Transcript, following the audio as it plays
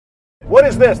What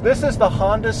is this? This is the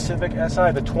Honda Civic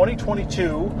Si, the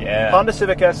 2022 Honda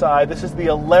Civic Si. This is the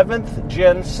 11th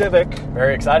gen Civic.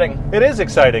 Very exciting. It is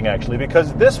exciting, actually,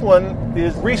 because this one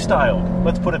is restyled.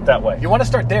 Let's put it that way. You want to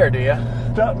start there, do you?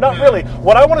 Not really.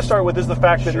 What I want to start with is the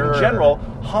fact that, in general,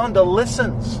 Honda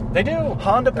listens. They do.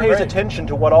 Honda pays attention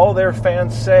to what all their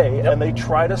fans say, and they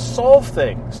try to solve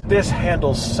things. This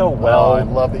handles so well. Oh, I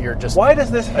love that you're just Why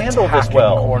does this handle this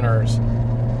well? Corners.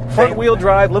 Front-wheel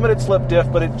drive, limited slip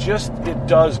diff, but it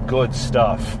does good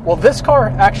stuff. Well, this car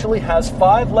actually has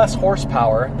 5 less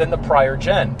horsepower than the prior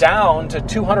gen, down to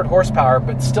 200 horsepower,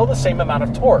 but still the same amount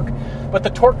of torque. But the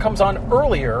torque comes on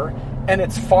earlier, and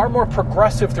it's far more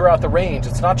progressive throughout the range.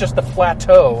 It's not just the flat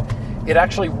toe. It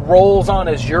actually rolls on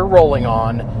as you're rolling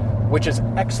on, which is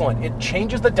excellent. It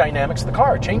changes the dynamics of the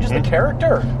car. It changes the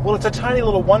character. Well, it's a tiny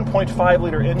little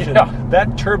 1.5-liter engine. Yeah.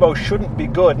 That turbo shouldn't be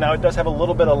good. Now, it does have a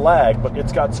little bit of lag, but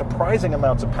it's got surprising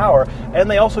amounts of power, and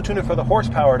they also tune it for the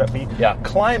horsepower to be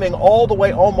climbing all the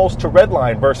way almost to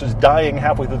redline versus dying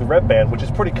halfway through the red band, which is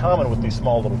pretty common with these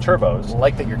small little turbos. I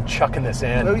like that you're chucking this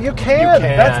in. No, you can.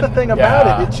 That's the thing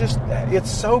about it. It's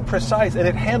so precise, and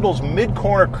it handles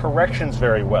mid-corner corrections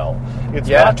very well. It's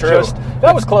not true.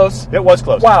 That was close. It was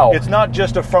close. Wow. It's not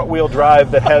just a front-wheel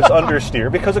drive that has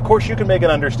understeer, because, of course, you can make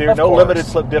an understeer. No limited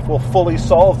slip diff will fully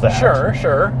solve that.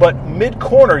 Sure. But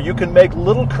mid-corner, you can make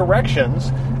little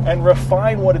corrections and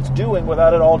refine what it's doing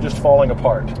without it all just falling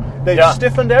apart. They've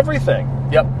stiffened everything.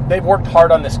 Yep, they've worked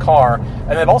hard on this car,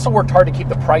 and they've also worked hard to keep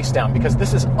the price down, because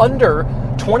this is under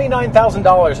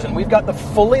 $29,000, and we've got the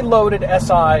fully loaded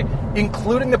SI,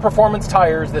 including the performance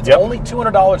tires, that's only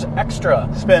 $200 extra.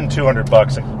 Spend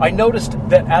 $200. I noticed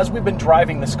that as we've been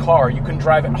driving this car, you can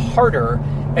drive it harder,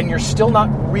 and you're still not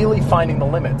really finding the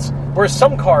limits. Whereas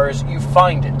some cars, you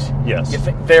find it. Yes. You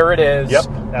think, there it is. Yep,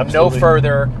 absolutely. No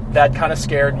further. That kind of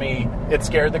scared me. It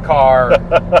scared the car.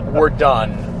 We're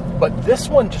done. But this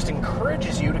one just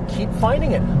encourages you to keep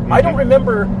finding it. I don't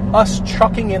remember us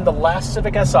chucking in the last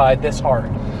Civic Si this hard.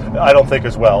 I don't think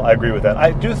as well. I agree with that. I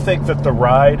do think that the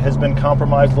ride has been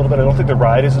compromised a little bit. I don't think the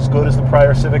ride is as good as the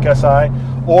prior Civic Si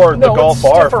or the Golf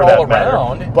R, for that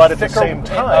matter. But at the same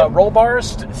time, roll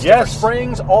bars, stiffer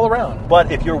springs, all around.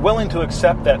 But if you're willing to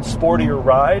accept that sportier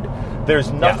ride,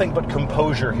 there's nothing but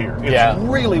composure here. It's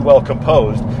really well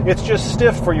composed. It's just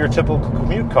stiff for your typical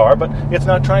commute car, but it's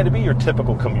not trying to be your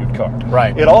typical commute car.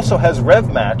 Right. It also has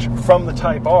rev match from the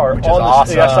Type R on the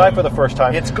SI for the first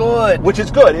time. It's good. Which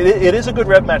is good. It is a good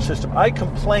rev match system. I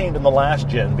complained in the last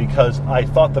gen because I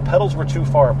thought the pedals were too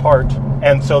far apart,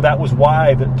 and so that was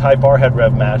why the Type R had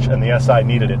rev match and the SI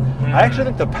needed it. I actually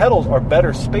think the pedals are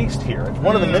better spaced here. It's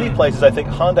one of the many places I think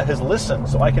Honda has listened,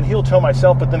 so I can heel toe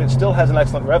myself, but then it still has an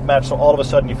excellent rev match, so all of a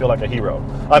sudden you feel like a hero.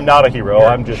 I'm not a hero.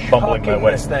 I'm just bumbling my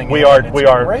way. We are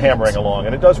hammering along,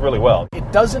 and it does really well.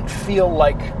 It doesn't feel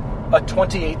like a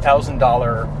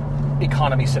 $28,000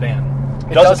 economy sedan.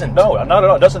 It doesn't. No, not at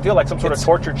all. It doesn't feel like some sort of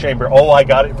torture chamber. Oh, I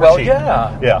got it for cheap.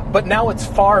 Yeah. But now it's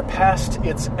far past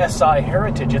its SI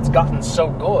heritage. It's gotten so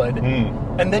good.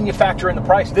 And then you factor in the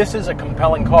price. This is a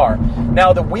compelling car.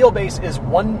 Now, the wheelbase is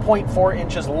 1.4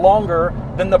 inches longer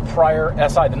than the prior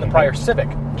SI, than the prior Civic.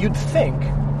 You'd think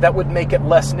that would make it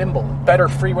less nimble. Better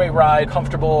freeway ride,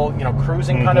 comfortable,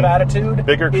 cruising kind of attitude.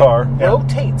 Bigger car. It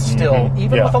rotates still,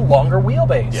 even with a longer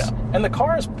wheelbase. And the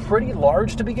car is pretty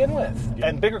large to begin with.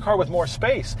 And bigger car with more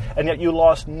space, and yet you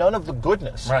lost none of the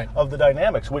goodness of the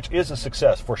dynamics, which is a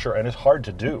success for sure, and is hard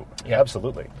to do.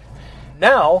 Absolutely.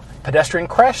 Now, pedestrian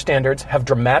crash standards have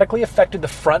dramatically affected the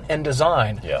front end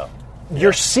design.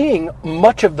 You're seeing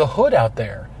much of the hood out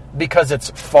there, because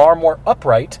it's far more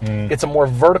upright. It's a more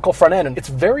vertical front end, and it's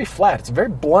very flat. It's very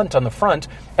blunt on the front,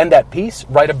 and that piece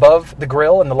right above the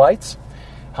grille and the lights,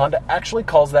 Honda actually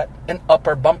calls that an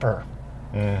upper bumper.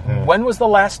 When was the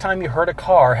last time you heard a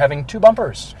car having 2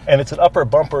 bumpers? And it's an upper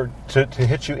bumper to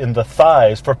hit you in the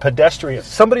thighs for pedestrians.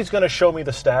 Somebody's going to show me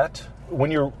the stat.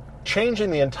 When you're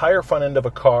changing the entire front end of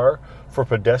a car for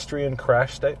pedestrian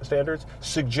crash standards,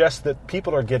 suggests that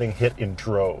people are getting hit in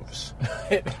droves.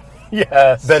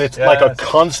 That it's like a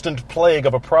constant plague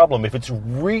of a problem if it's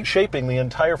reshaping the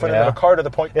entire front end of a car to the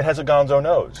point it has a gonzo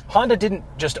nose. Honda didn't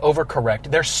just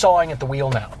overcorrect. They're sawing at the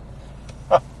wheel now.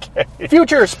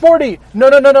 Future, sporty. No.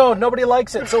 Nobody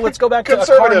likes it. So let's go back to a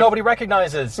car nobody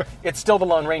recognizes. It's still the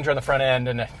Lone Ranger on the front end,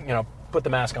 and put the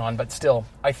mask on, but still,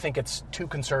 I think it's too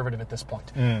conservative at this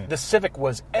point. The Civic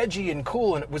was edgy and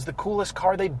cool, and it was the coolest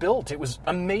car they built. It was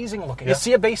amazing looking. You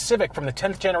see a base Civic from the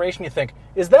 10th generation, you think,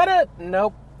 is that a...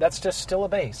 Nope, that's just still a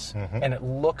base, and it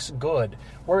looks good.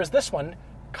 Whereas this one,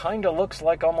 kind of looks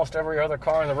like almost every other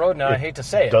car on the road now. I hate to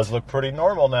say it. It does look pretty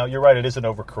normal now. You're right, it is an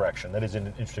overcorrection. That is an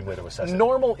interesting way to assess it.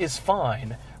 Normal is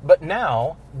fine, but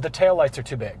now the taillights are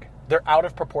too big. They're out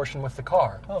of proportion with the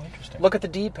car. Oh, interesting. Look at the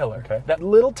D-pillar. Okay. That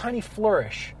little tiny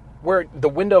flourish where the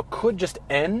window could just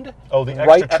end. Oh, the extra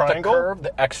right triangle? At the curve.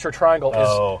 The extra triangle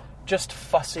is just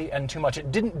fussy and too much.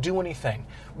 It didn't do anything.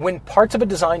 When parts of a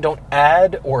design don't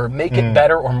add or make it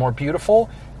better or more beautiful,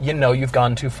 you know you've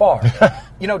gone too far.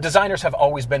 Designers have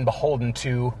always been beholden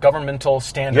to governmental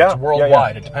standards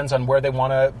worldwide. It depends on where they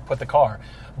want to put the car.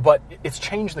 But it's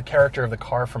changed the character of the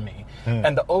car for me.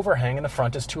 And the overhang in the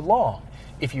front is too long.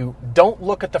 If you don't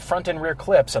look at the front and rear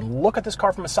clips and look at this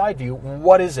car from a side view,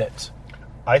 what is it?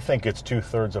 I think it's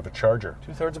 2/3 of a Charger.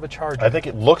 2/3 of a Charger. I think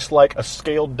it looks like a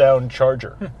scaled down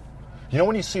Charger. You know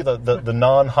when you see the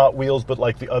non-Hot Wheels, but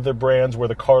like the other brands where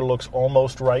the car looks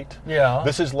almost right? Yeah.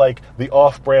 This is like the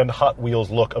off-brand Hot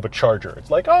Wheels look of a Charger. It's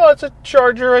like, oh, it's a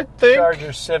Charger, I think.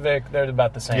 Charger, Civic, they're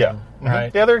about the same,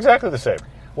 right? Yeah, they're exactly the same.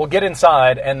 We'll get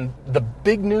inside, and the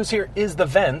big news here is the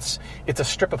vents. It's a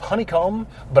strip of honeycomb,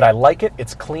 but I like it.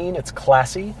 It's clean, it's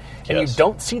classy, and you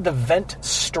don't see the vent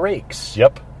strakes.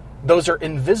 Yep. Those are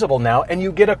invisible now, and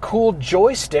you get a cool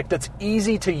joystick that's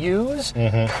easy to use,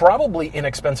 probably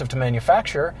inexpensive to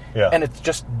manufacture, and it's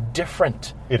just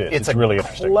different. It is. It's a really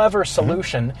interesting. Clever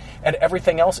solution, and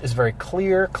everything else is very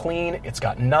clear, clean. It's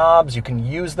got knobs. You can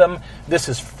use them. This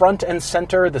is front and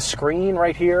center, the screen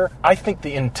right here. I think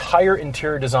the entire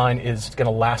interior design is going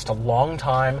to last a long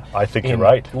time. I think you're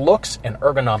right. Looks and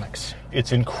ergonomics.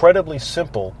 It's incredibly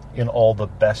simple in all the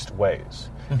best ways.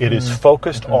 It is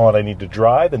focused on I need to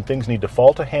drive and things need to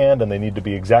fall to hand and they need to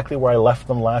be exactly where I left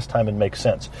them last time and make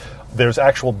sense. There's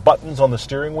actual buttons on the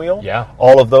steering wheel. Yeah.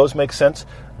 All of those make sense.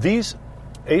 These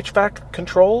HVAC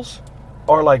controls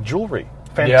are like jewelry.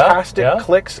 Fantastic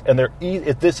clicks, and they're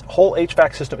this whole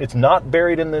HVAC system, it's not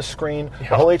buried in this screen.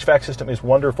 The whole HVAC system is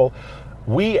wonderful.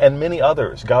 We and many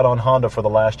others got on Honda for the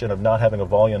last gen of not having a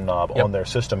volume knob on their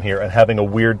system here and having a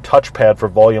weird touchpad for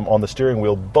volume on the steering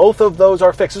wheel. Both of those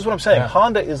are fixed. This is what I'm saying.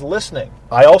 Honda is listening.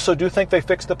 I also do think they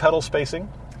fixed the pedal spacing.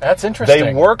 That's interesting.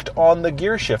 They worked on the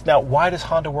gear shift. Now, why does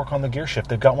Honda work on the gear shift?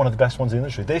 They've got one of the best ones in the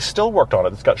industry. They still worked on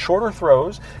it. It's got shorter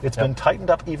throws. It's been tightened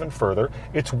up even further.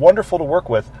 It's wonderful to work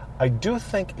with. I do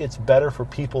think it's better for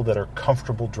people that are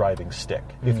comfortable driving stick.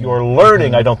 If you're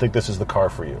learning, I don't think this is the car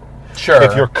for you. Sure.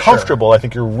 If you're comfortable, I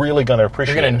think you're really going to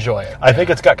appreciate it. You're going to enjoy it. I think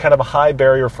it's got kind of a high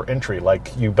barrier for entry.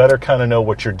 Like, you better kind of know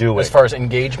what you're doing. As far as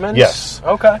engagement? Yes.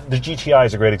 Okay. The GTI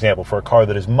is a great example for a car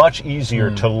that is much easier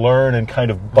to learn and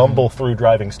kind of bumble through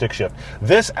driving stick shift.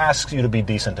 This asks you to be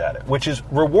decent at it, which is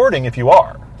rewarding if you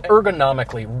are.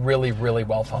 Ergonomically, really, really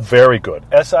well thought. Very good.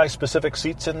 SI-specific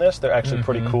seats in this, they're actually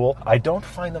pretty cool. I don't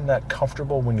find them that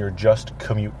comfortable when you're just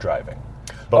commute driving.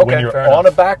 But when you're on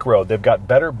a back road, they've got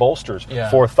better bolsters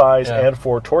for thighs and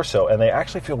for torso, and they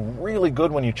actually feel really good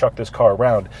when you chuck this car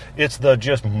around. It's the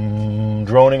just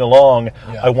droning along.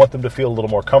 I want them to feel a little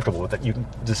more comfortable with it. You can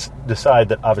decide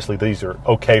that obviously these are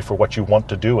okay for what you want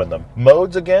to do in them.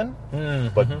 Modes again,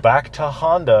 but back to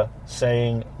Honda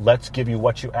saying, let's give you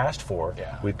what you asked for.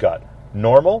 We've got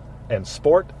normal and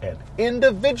sport and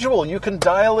individual. You can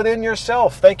dial it in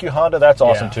yourself. Thank you, Honda. That's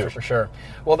awesome, too. For sure.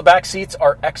 Well, the back seats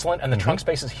are excellent, and the trunk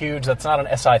space is huge. That's not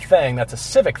an SI thing. That's a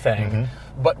Civic thing.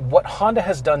 But what Honda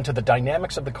has done to the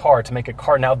dynamics of the car to make a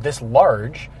car now this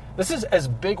large, this is as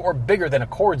big or bigger than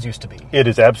Accords used to be. It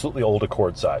is absolutely old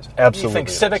Accord size. Absolutely. You think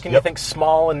Civic and you think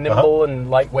small and nimble and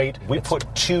lightweight. We put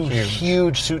two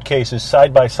huge suitcases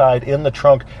side by side in the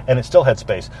trunk, and it still had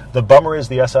space. The bummer is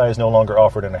the SI is no longer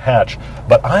offered in a hatch.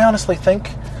 But I honestly think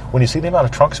when you see the amount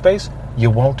of trunk space, you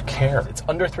won't care. It's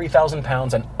under 3,000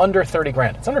 pounds and under 30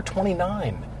 grand. It's under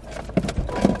 29.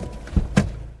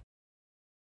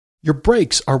 Your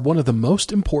brakes are one of the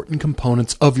most important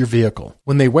components of your vehicle.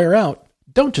 When they wear out,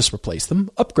 don't just replace them,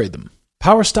 upgrade them.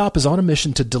 PowerStop is on a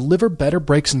mission to deliver better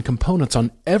brakes and components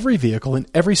on every vehicle in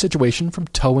every situation from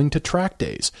towing to track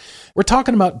days. We're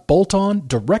talking about bolt-on,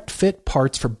 direct-fit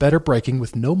parts for better braking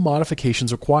with no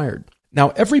modifications required.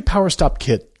 Now, every PowerStop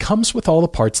kit comes with all the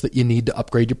parts that you need to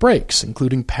upgrade your brakes,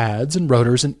 including pads and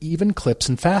rotors and even clips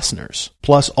and fasteners.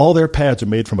 Plus, all their pads are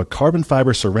made from a carbon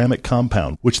fiber ceramic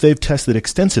compound, which they've tested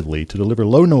extensively to deliver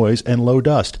low noise and low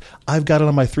dust. I've got it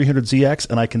on my 300ZX,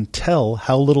 and I can tell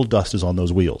how little dust is on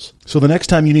those wheels. So the next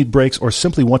time you need brakes or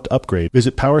simply want to upgrade,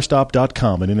 visit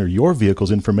PowerStop.com and enter your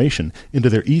vehicle's information into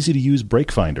their easy-to-use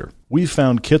brake finder. We've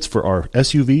found kits for our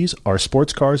SUVs, our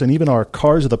sports cars, and even our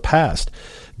cars of the past.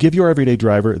 Give your everyday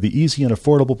driver the easy and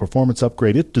affordable performance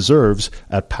upgrade it deserves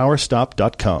at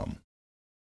PowerStop.com.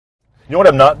 You know what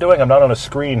I'm not doing? I'm not on a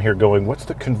screen here going, what's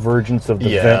the convergence of the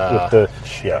vent with the...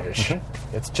 Yeah.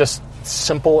 It's just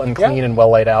simple and clean and well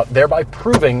laid out, thereby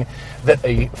proving that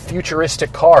a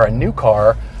futuristic car, a new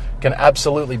car, can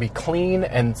absolutely be clean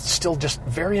and still just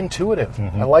very intuitive.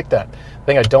 I like that. The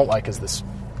thing I don't like is this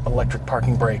electric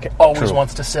parking brake. It always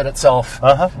wants to set itself.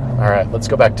 All right, let's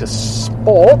go back to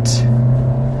Sport.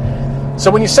 So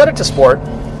when you set it to Sport,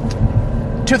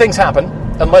 two things happen,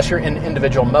 unless you're in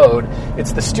individual mode.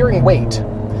 It's the steering weight.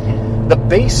 The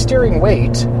base steering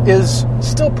weight is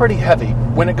still pretty heavy.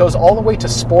 When it goes all the way to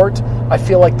Sport, I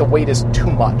feel like the weight is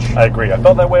too much. I agree. I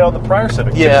felt that way on the prior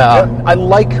Civic. Yeah, I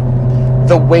like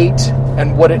the weight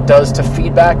and what it does to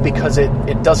feedback because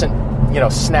it doesn't,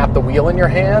 snap the wheel in your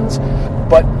hands.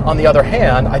 But on the other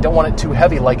hand, I don't want it too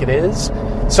heavy like it is.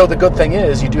 So the good thing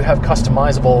is you do have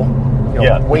customizable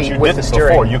weight with the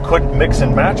steering. Before. You couldn't mix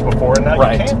and match before, and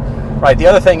now you can. Right. The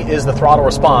other thing is the throttle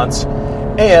response,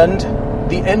 and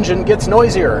the engine gets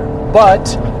noisier, but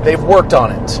they've worked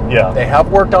on it. Yeah. They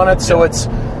have worked on it, so it's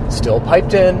still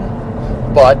piped in,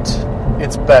 but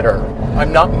it's better.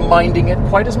 I'm not minding it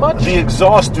quite as much. The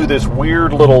exhausts do this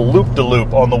weird little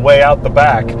loop-de-loop on the way out the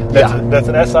back. That's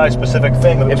an SI-specific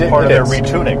thing that was part of their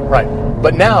retuning. Right.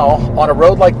 But now, on a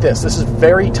road like this is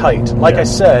very tight. Like I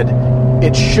said,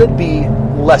 it should be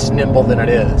less nimble than it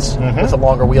is with a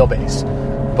longer wheelbase.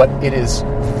 But it is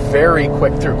very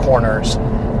quick through corners.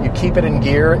 You keep it in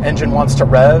gear, engine wants to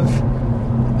rev,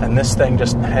 and this thing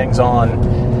just hangs on.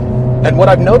 And what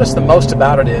I've noticed the most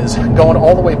about it is, going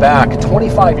all the way back,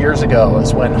 25 years ago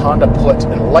is when Honda put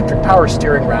an electric power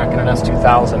steering rack in an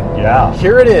S2000. Yeah.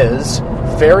 Here it is,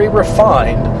 very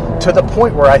refined, to the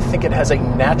point where I think it has a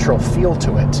natural feel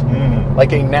to it.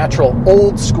 Like a natural,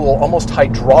 old school, almost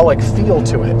hydraulic feel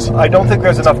to it. I don't think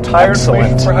there's enough tire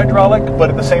information for hydraulic, but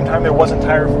at the same time there wasn't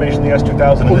tire information in the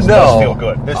S2000, and this does feel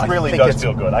good. This really does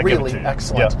feel good. I give it to you.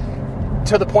 Excellent. Yeah.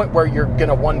 To the point where you're going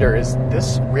to wonder, is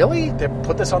this really? They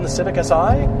put this on the Civic Si?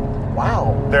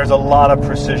 Wow. There's a lot of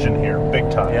precision here,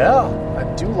 big time. Yeah,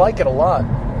 I do like it a lot.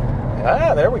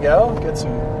 Ah, there we go. Get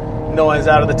some noise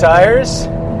out of the tires.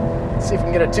 Let's see if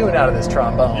we can get a tune out of this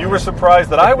trombone. You were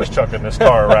surprised that I was chucking this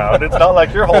car around. It's not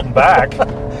like you're holding back.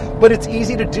 But it's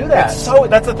easy to do that.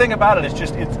 That's the thing about it. It's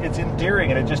just it's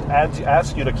endearing, and it just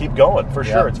asks you to keep going for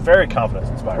sure. It's very confidence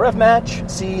inspiring. Rev match,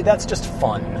 see, that's just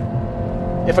fun.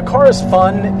 If a car is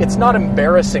fun, it's not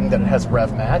embarrassing that it has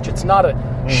rev match. It's not a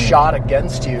shot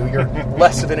against you. You're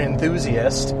less of an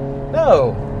enthusiast.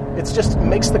 No, it's just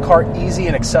makes the car easy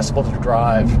and accessible to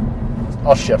drive.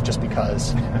 I'll shift just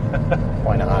because.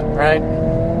 Why not, right?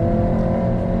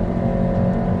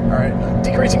 All right,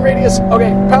 decreasing radius. Okay,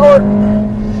 power.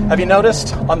 Have you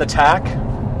noticed on the TAC,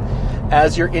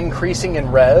 as you're increasing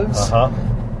in revs,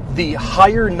 the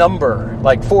higher number,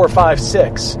 like 4, 5,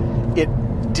 6, it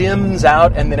dims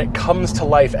out and then it comes to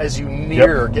life as you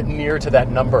get near to that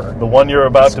number. The one you're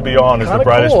about to be on is the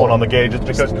brightest one on the gauge. It's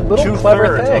because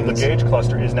 2/3 of the gauge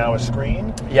cluster is now a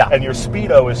screen, and your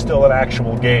speedo is still an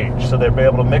actual gauge, so they'll be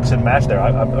able to mix and match there.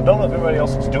 I don't know if anybody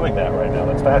else is doing that right now.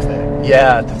 That's fascinating.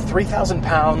 Yeah, the 3,000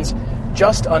 pounds,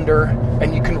 just under,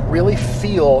 and you can really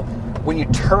feel when you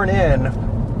turn in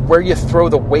where you throw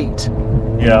the weight.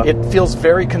 Yeah. It feels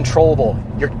very controllable.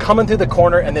 You're coming through the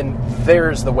corner, and then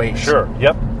there's the weight. Sure.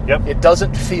 Yep. It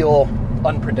doesn't feel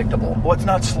unpredictable. Well, it's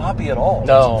not sloppy at all.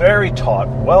 No. It's very taut,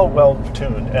 well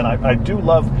tuned, and I do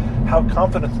love how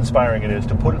confidence-inspiring it is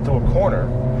to put it through a corner.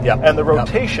 Yeah. And the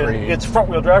rotation, it's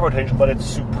front-wheel drive rotation, but it's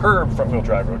superb front-wheel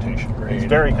drive rotation. It's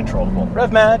very controllable.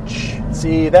 Rev match.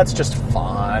 See, that's just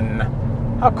fun.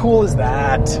 How cool is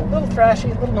that? A little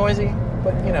thrashy, a little noisy.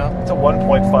 But, it's a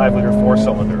 1.5-liter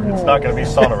four-cylinder. It's not going to be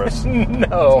sonorous. No.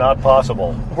 It's not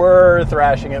possible. We're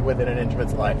thrashing it within an inch of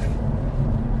its life.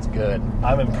 It's good.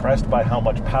 I'm impressed by how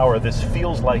much power this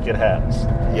feels like it has.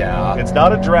 Yeah. It's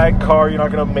not a drag car. You're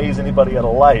not going to amaze anybody at a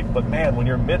light. But, man, when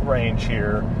you're mid-range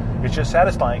here, it's just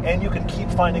satisfying. And you can keep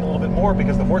finding a little bit more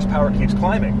because the horsepower keeps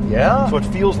climbing. Yeah. So it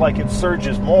feels like it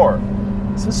surges more.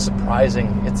 This is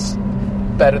surprising. It's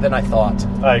better than I thought.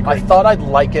 I agree. I thought I'd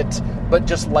like it, but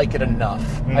just like it enough.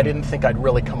 I didn't think I'd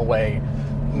really come away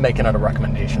making it a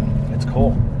recommendation. It's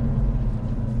cool.